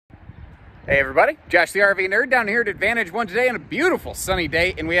Hey everybody, Josh the RV Nerd down here at Advantage One today on a beautiful sunny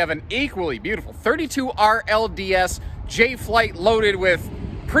day, and we have an equally beautiful 32R LDS J-Flight loaded with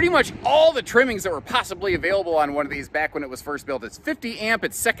pretty much all the trimmings that were possibly available on one of these back when it was first built. It's 50 amp,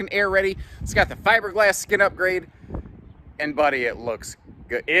 it's second air ready, it's got the fiberglass skin upgrade, and buddy, it looks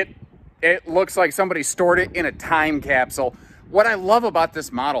good. It looks like somebody stored it in a time capsule. What I love about this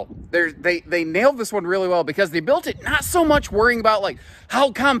model, they nailed this one really well because they built it not so much worrying about like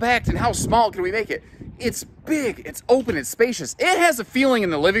how compact and how small can we make it. It's big, it's open, it's spacious. It has a feeling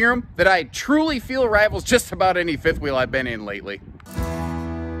in the living room that I truly feel rivals just about any fifth wheel I've been in lately.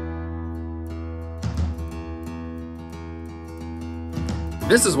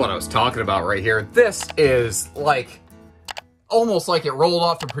 This is what I was talking about right here. This is like almost like it rolled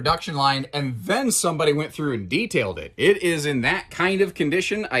off the production line and then somebody went through and detailed it. It is in that kind of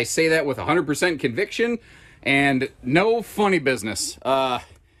condition. I say that with 100% conviction and no funny business.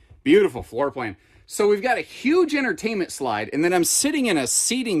 Beautiful floor plan. So we've got a huge entertainment slide, and then I'm sitting in a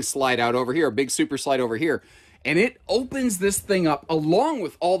seating slide out over here, a big super slide over here, and it opens this thing up along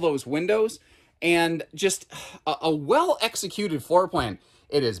with all those windows and just a well-executed floor plan.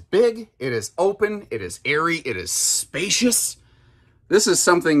 It is big, it is open, it is airy, it is spacious. This is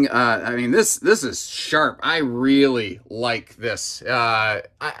something, I mean, this is sharp. I really like this.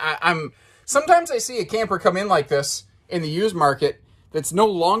 Sometimes I see a camper come in like this in the used market that's no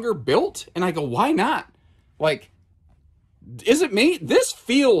longer built, and I go, why not? Like, is it me? This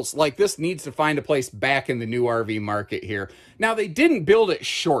feels like this needs to find a place back in the new RV market here. Now, they didn't build it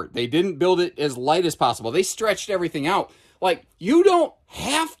short. They didn't build it as light as possible. They stretched everything out. Like, you don't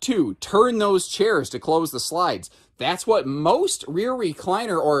have to turn those chairs to close the slides. That's what most rear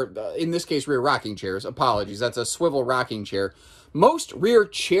recliner, or in this case, rear rocking chairs, apologies, that's a swivel rocking chair. Most rear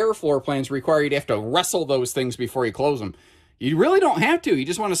chair floor plans require you to have to wrestle those things before you close them. You really don't have to. You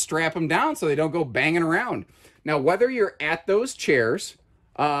just want to strap them down so they don't go banging around. Now, whether you're at those chairs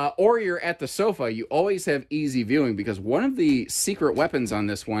or you're at the sofa, you always have easy viewing, because one of the secret weapons on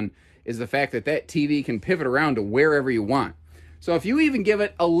this one is the fact that that TV can pivot around to wherever you want. So if you even give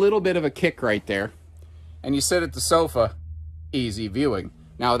it a little bit of a kick right there, and you sit at the sofa, easy viewing.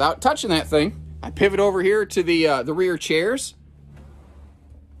 Now, without touching that thing, I pivot over here to the rear chairs,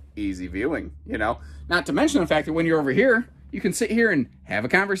 easy viewing, you know. Not to mention the fact that when you're over here, you can sit here and have a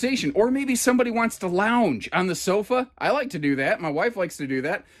conversation, or maybe somebody wants to lounge on the sofa. I like to do that. My wife likes to do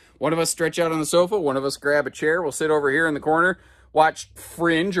that. One of us stretch out on the sofa, one of us grab a chair, we'll sit over here in the corner, watch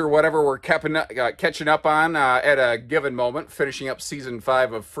Fringe or whatever we're catching up on at a given moment, finishing up season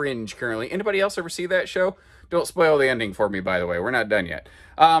 5 of Fringe currently. Anybody else ever see that show? Don't spoil the ending for me, by the way. We're not done yet.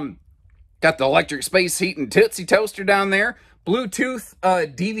 Got the electric space heat and Tootsie toaster down there. Bluetooth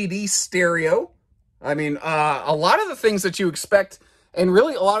DVD stereo. I mean, a lot of the things that you expect, and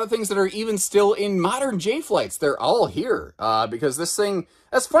really a lot of things that are even still in modern J-Flights, they're all here. Because this thing,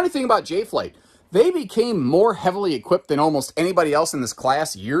 that's the funny thing about J-Flight. They became more heavily equipped than almost anybody else in this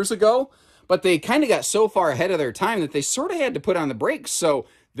class years ago, but they kind of got so far ahead of their time that they sort of had to put on the brakes. So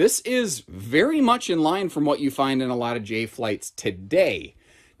this is very much in line from what you find in a lot of J-Flights today.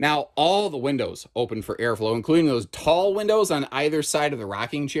 Now, all the windows open for airflow, including those tall windows on either side of the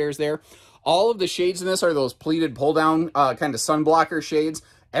rocking chairs there. All of the shades in this are those pleated pull-down kind of sunblocker shades.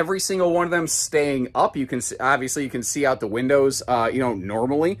 Every single one of them staying up. You can see, obviously, you can see out the windows, you know,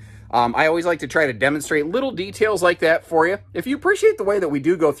 normally. I always like to try to demonstrate little details like that for you. If you appreciate the way that we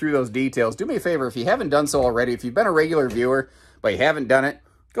do go through those details, do me a favor, if you haven't done so already, if you've been a regular viewer, but you haven't done it,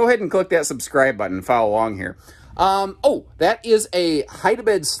 go ahead and click that subscribe button and follow along here. Oh, that is a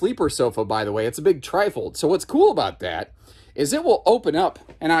hide-a-bed sleeper sofa, by the way. It's a big trifold. So what's cool about that is it will open up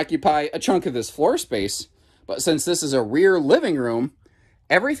and occupy a chunk of this floor space. But since this is a rear living room,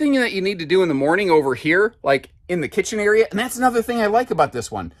 everything that you need to do in the morning over here, like in the kitchen area, and that's another thing I like about this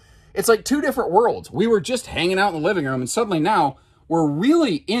one. It's like two different worlds. We were just hanging out in the living room, and suddenly now we're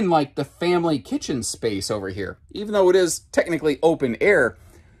really in like the family kitchen space over here. Even though it is technically open air,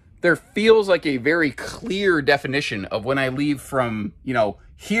 there feels like a very clear definition of when I leave from, you know,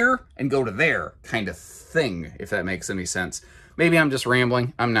 here and go to there kind of thing, if that makes any sense. Maybe I'm just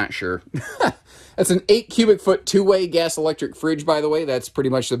rambling. I'm not sure. That's an 8 cubic foot two-way gas electric fridge, by the way. That's pretty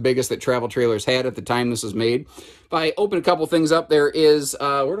much the biggest that travel trailers had at the time this was made. If I open a couple things up, there is,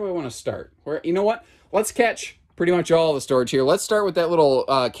 where do I want to start? You know what? Let's catch pretty much all the storage here. Let's start with that little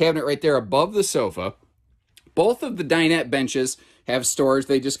cabinet right there above the sofa. Both of the dinette benches have storage.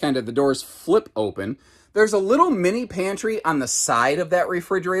 They just kind of, the doors flip open. There's a little mini pantry on the side of that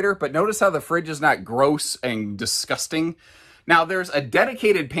refrigerator, but notice how the fridge is not gross and disgusting. Now, there's a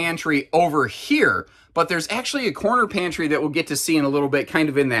dedicated pantry over here, but there's actually a corner pantry that we'll get to see in a little bit, kind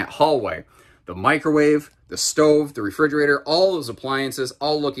of in that hallway. The microwave, the stove, the refrigerator, all those appliances,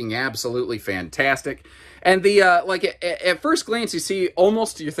 all looking absolutely fantastic. And the, like, at first glance, you see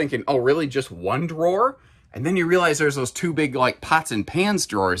almost, you're thinking, oh, really, just one drawer? And then you realize there's those two big, like, pots and pans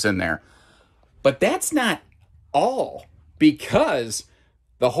drawers in there. But that's not all, because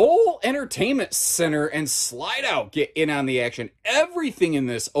the whole entertainment center and slide out get in on the action. Everything in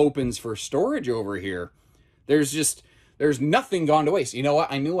this opens for storage over here. There's nothing gone to waste. You know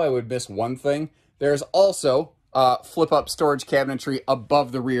what? I knew I would miss one thing. There's also flip-up storage cabinetry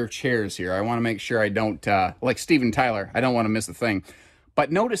above the rear chairs here. I want to make sure I don't, like Steven Tyler, I don't want to miss a thing.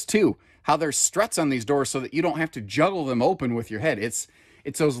 But notice, too, how there's struts on these doors so that you don't have to juggle them open with your head. It's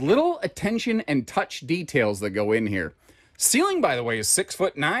those little attention and touch details that go in here. Ceiling, by the way, is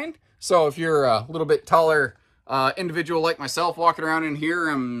 6'9". So if you're a little bit taller individual like myself walking around in here,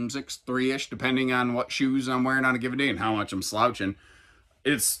 I'm 6'3"-ish, depending on what shoes I'm wearing on a given day and how much I'm slouching.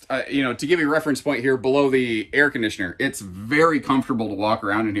 It's, you know, to give you a reference point here below the air conditioner, it's very comfortable to walk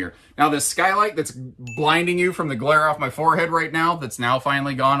around in here. Now, this skylight that's blinding you from the glare off my forehead right now, that's now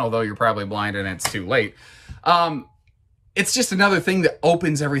finally gone, although you're probably blind and it's too late. It's just another thing that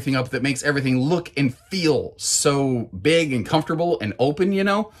opens everything up, that makes everything look and feel so big and comfortable and open, you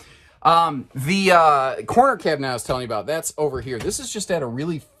know? The corner cabinet I was telling you about, that's over here. This is just at a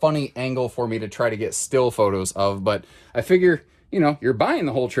really funny angle for me to try to get still photos of, but I figure, you know, you're buying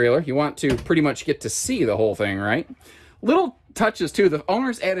the whole trailer. You want to pretty much get to see the whole thing, right? Little touches, too. The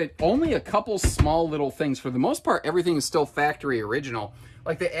owners added only a couple small little things. For the most part, everything is still factory original.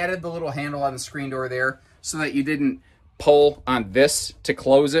 Like, they added the little handle on the screen door there so that you didn't pull on this to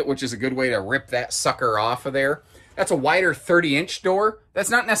close it, which is a good way to rip that sucker off of there. That's a wider 30-inch door. That's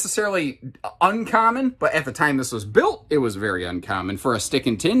not necessarily uncommon, but at the time this was built, it was very uncommon for a stick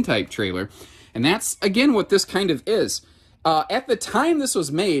and tin type trailer. And that's, again, what this kind of is. At the time this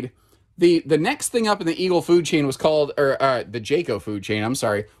was made, the next thing up in the Eagle food chain was called, or the Jayco food chain, I'm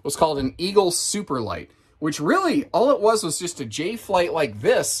sorry, was called an Eagle Superlight, which really, all it was just a J-Flight like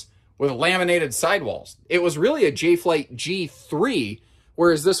this with laminated sidewalls. It was really a J-Flight G3,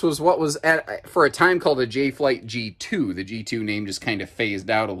 whereas this was what was, for a time, called a J-Flight G2. The G2 name just kind of phased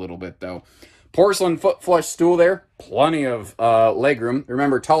out a little bit, though. Porcelain foot flush stool there. Plenty of legroom.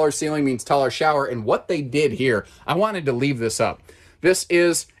 Remember, taller ceiling means taller shower. And what they did here, I wanted to leave this up. This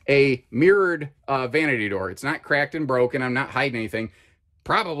is a mirrored vanity door. It's not cracked and broken. I'm not hiding anything.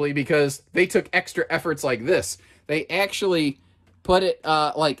 Probably because they took extra efforts like this. They actually put it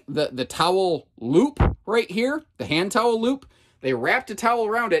like the towel loop right here, the hand towel loop. They wrapped a towel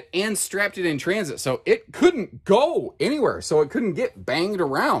around it and strapped it in transit. So it couldn't go anywhere. So it couldn't get banged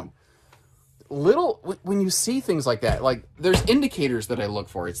around. When you see things like that, like, there's indicators that I look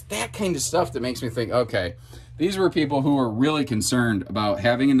for. It's that kind of stuff that makes me think, okay, these were people who were really concerned about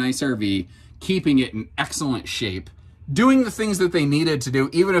having a nice RV, keeping it in excellent shape, doing the things that they needed to do,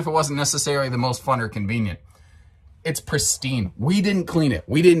 even if it wasn't necessarily the most fun or convenient. It's pristine. We didn't clean it.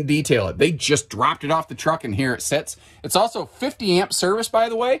 We didn't detail it. They just dropped it off the truck and here it sits. It's also 50 amp service, by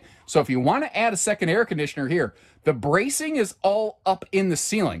the way. So if you want to add a second air conditioner here, the bracing is all up in the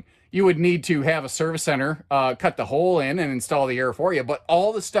ceiling. You would need to have a service center cut the hole in and install the air for you. But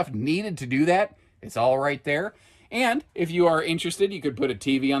all the stuff needed to do that, it's all right there. And if you are interested, you could put a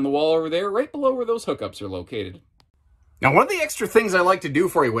TV on the wall over there, right below where those hookups are located. Now, one of the extra things I like to do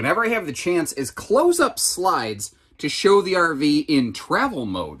for you whenever I have the chance is close up slides to show the RV in travel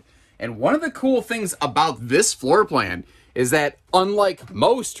mode. And one of the cool things about this floor plan is that, unlike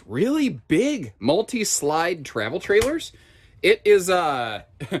most really big multi-slide travel trailers, it is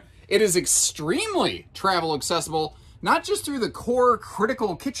it is extremely travel accessible, not just through the core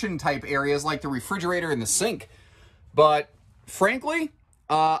critical kitchen type areas like the refrigerator and the sink, but frankly,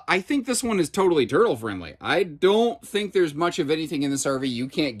 I think this one is totally turtle friendly. I don't think there's much of anything in this RV you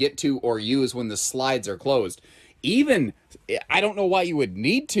can't get to or use when the slides are closed. Even, I don't know why you would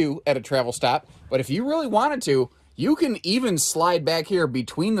need to at a travel stop, but if you really wanted to, you can even slide back here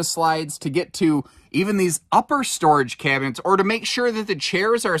between the slides to get to even these upper storage cabinets, or to make sure that the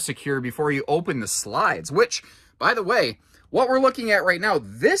chairs are secure before you open the slides, which, by the way, what we're looking at right now,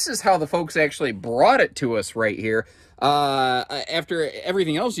 this is how the folks actually brought it to us right here. After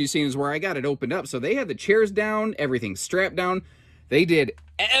everything else you've seen is where I got it opened up. So they had the chairs down, everything strapped down. They did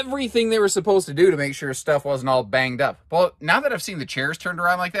everything they were supposed to do to make sure stuff wasn't all banged up. Well, now that I've seen the chairs turned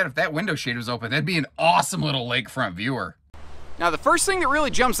around like that, if that window shade was open, that'd be an awesome little lakefront viewer. Now, the first thing that really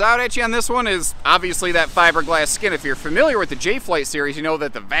jumps out at you on this one is obviously that fiberglass skin. If you're familiar with the J-Flight series, you know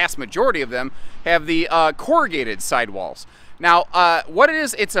that the vast majority of them have the corrugated sidewalls. Now, what it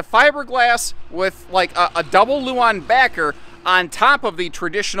is, it's a fiberglass with like a double luan backer on top of the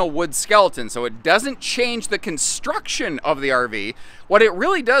traditional wood skeleton. So it doesn't change the construction of the RV. What it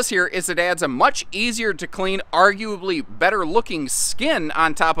really does here is it adds a much easier to clean, arguably better looking skin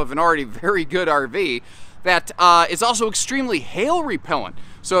on top of an already very good RV that is also extremely hail repellent.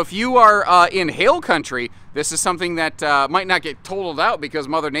 So if you are in hail country, this is something that might not get totaled out because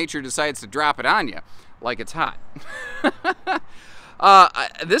Mother Nature decides to drop it on you like it's hot.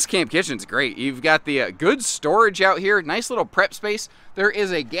 This camp kitchen's great. You've got the good storage out here, nice little prep space. There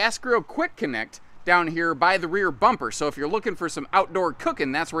is a gas grill quick connect down here by the rear bumper. So if you're looking for some outdoor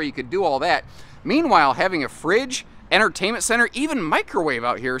cooking, that's where you could do all that. Meanwhile, having a fridge, entertainment center, even microwave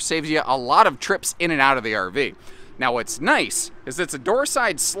out here saves you a lot of trips in and out of the RV. Now what's nice is it's a door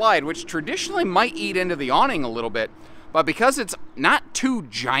side slide, which traditionally might eat into the awning a little bit, but because it's not too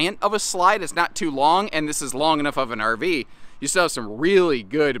giant of a slide, it's not too long, and this is long enough of an RV, you still have some really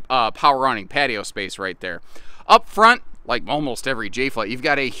good power awning patio space right there. Up front, like almost every J-Flight, you've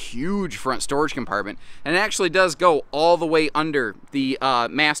got a huge front storage compartment, and it actually does go all the way under the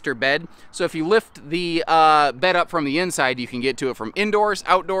master bed. So if you lift the bed up from the inside, you can get to it from indoors,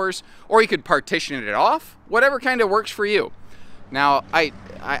 outdoors, or you could partition it off, whatever kind of works for you. Now,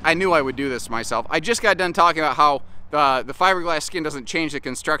 I knew I would do this myself. I just got done talking about how the fiberglass skin doesn't change the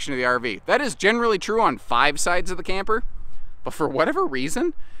construction of the RV. That is generally true on 5 sides of the camper. But for whatever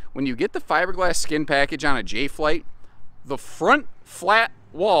reason, when you get the fiberglass skin package on a J-Flight, the front flat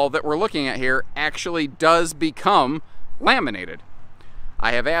wall that we're looking at here actually does become laminated.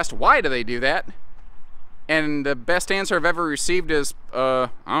 I have asked why do they do that, and the best answer I've ever received is, I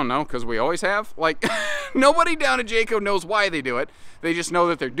don't know, because we always have. Like, nobody down at Jayco knows why they do it. They just know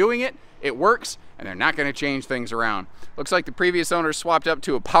that they're doing it, it works, and they're not going to change things around. Looks like the previous owner swapped up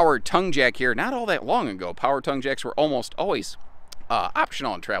to a power tongue jack here not all that long ago. Power tongue jacks were almost always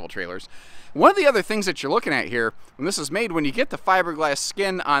optional in travel trailers. One of the other things that you're looking at here, when this is made, when you get the fiberglass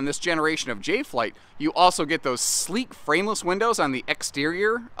skin on this generation of J-Flight, you also get those sleek frameless windows on the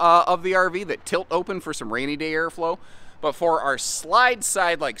exterior of the RV that tilt open for some rainy day airflow. But for our slide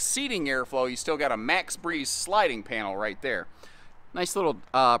side, like seating airflow, you still got a Max Breeze sliding panel right there. Nice little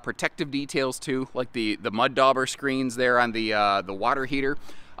protective details too, like the mud dauber screens there on the water heater.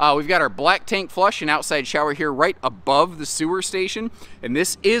 We've got our black tank flush and outside shower here right above the sewer station. And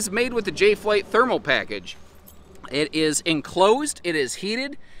this is made with the J-Flight thermal package. It is enclosed, it is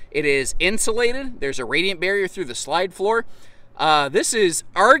heated, it is insulated. There's a radiant barrier through the slide floor. This is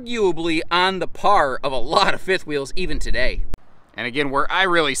arguably on the par of a lot of fifth wheels even today. And again, where I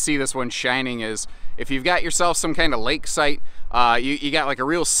really see this one shining is if you've got yourself some kind of lake site, you got like a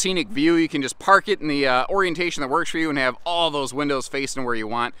real scenic view, you can just park it in the orientation that works for you and have all those windows facing where you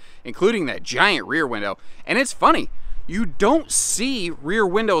want, including that giant rear window. And it's funny, you don't see rear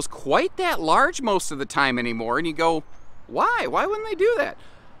windows quite that large most of the time anymore, and you go, why? Why wouldn't they do that?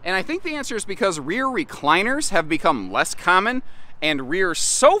 And I think the answer is because rear recliners have become less common and rear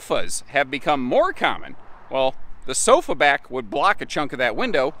sofas have become more common. Well, the sofa back would block a chunk of that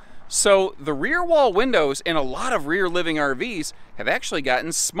window, so the rear wall windows in a lot of rear living RVs have actually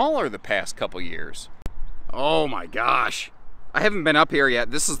gotten smaller the past couple years. Oh my gosh. I haven't been up here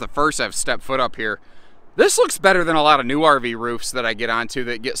yet. This is the first I've stepped foot up here. This looks better than a lot of new RV roofs that I get onto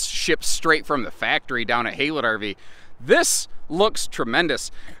that get shipped straight from the factory down at Haylett RV. This looks tremendous.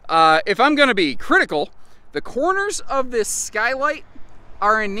 If I'm gonna be critical, the corners of this skylight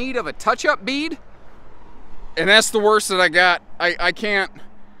are in need of a touch-up bead, and that's the worst that I got.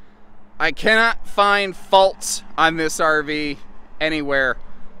 I cannot find faults on this RV anywhere.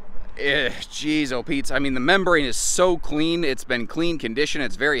 Jeez, oh Pete's. I mean, the membrane is so clean. It's been clean condition.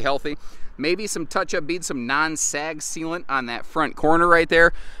 It's very healthy. Maybe some touch-up beads, some non-sag sealant on that front corner right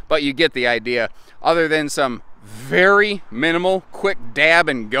there, but you get the idea. Other than some very minimal, quick dab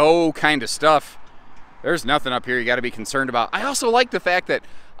and go kind of stuff, there's nothing up here you got to be concerned about. I also like the fact that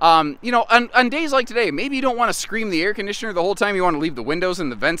you know, on days like today, maybe you don't want to scream the air conditioner the whole time. You want to leave the windows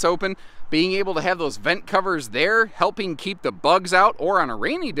and the vents open. Being able to have those vent covers there, helping keep the bugs out, or on a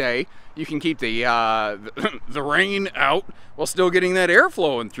rainy day, you can keep the rain out while still getting that air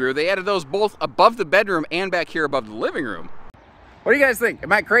flowing through. They added those both above the bedroom and back here above the living room. What do you guys think?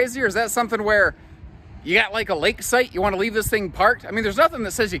 Am I crazy, or is that something where you got like a lake site, you want to leave this thing parked? I mean, there's nothing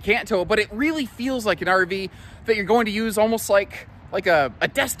that says you can't tow it, but it really feels like an RV that you're going to use almost like a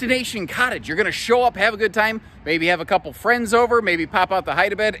destination cottage. You're gonna show up, have a good time, maybe have a couple friends over, maybe pop out the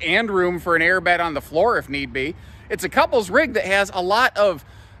hide-a-bed and room for an air bed on the floor if need be. It's a couple's rig that has a lot of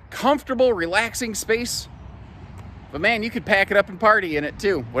comfortable, relaxing space. But man, you could pack it up and party in it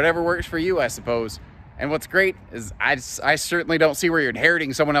too. Whatever works for you, I suppose. And what's great is I certainly don't see where you're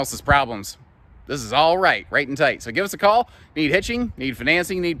inheriting someone else's problems. This is all right and tight. So give us a call. Need hitching, need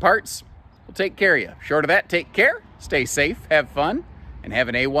financing, need parts. We'll take care of you. Short of that, take care, stay safe, have fun, and have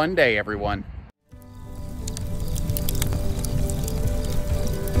an A1 day, everyone.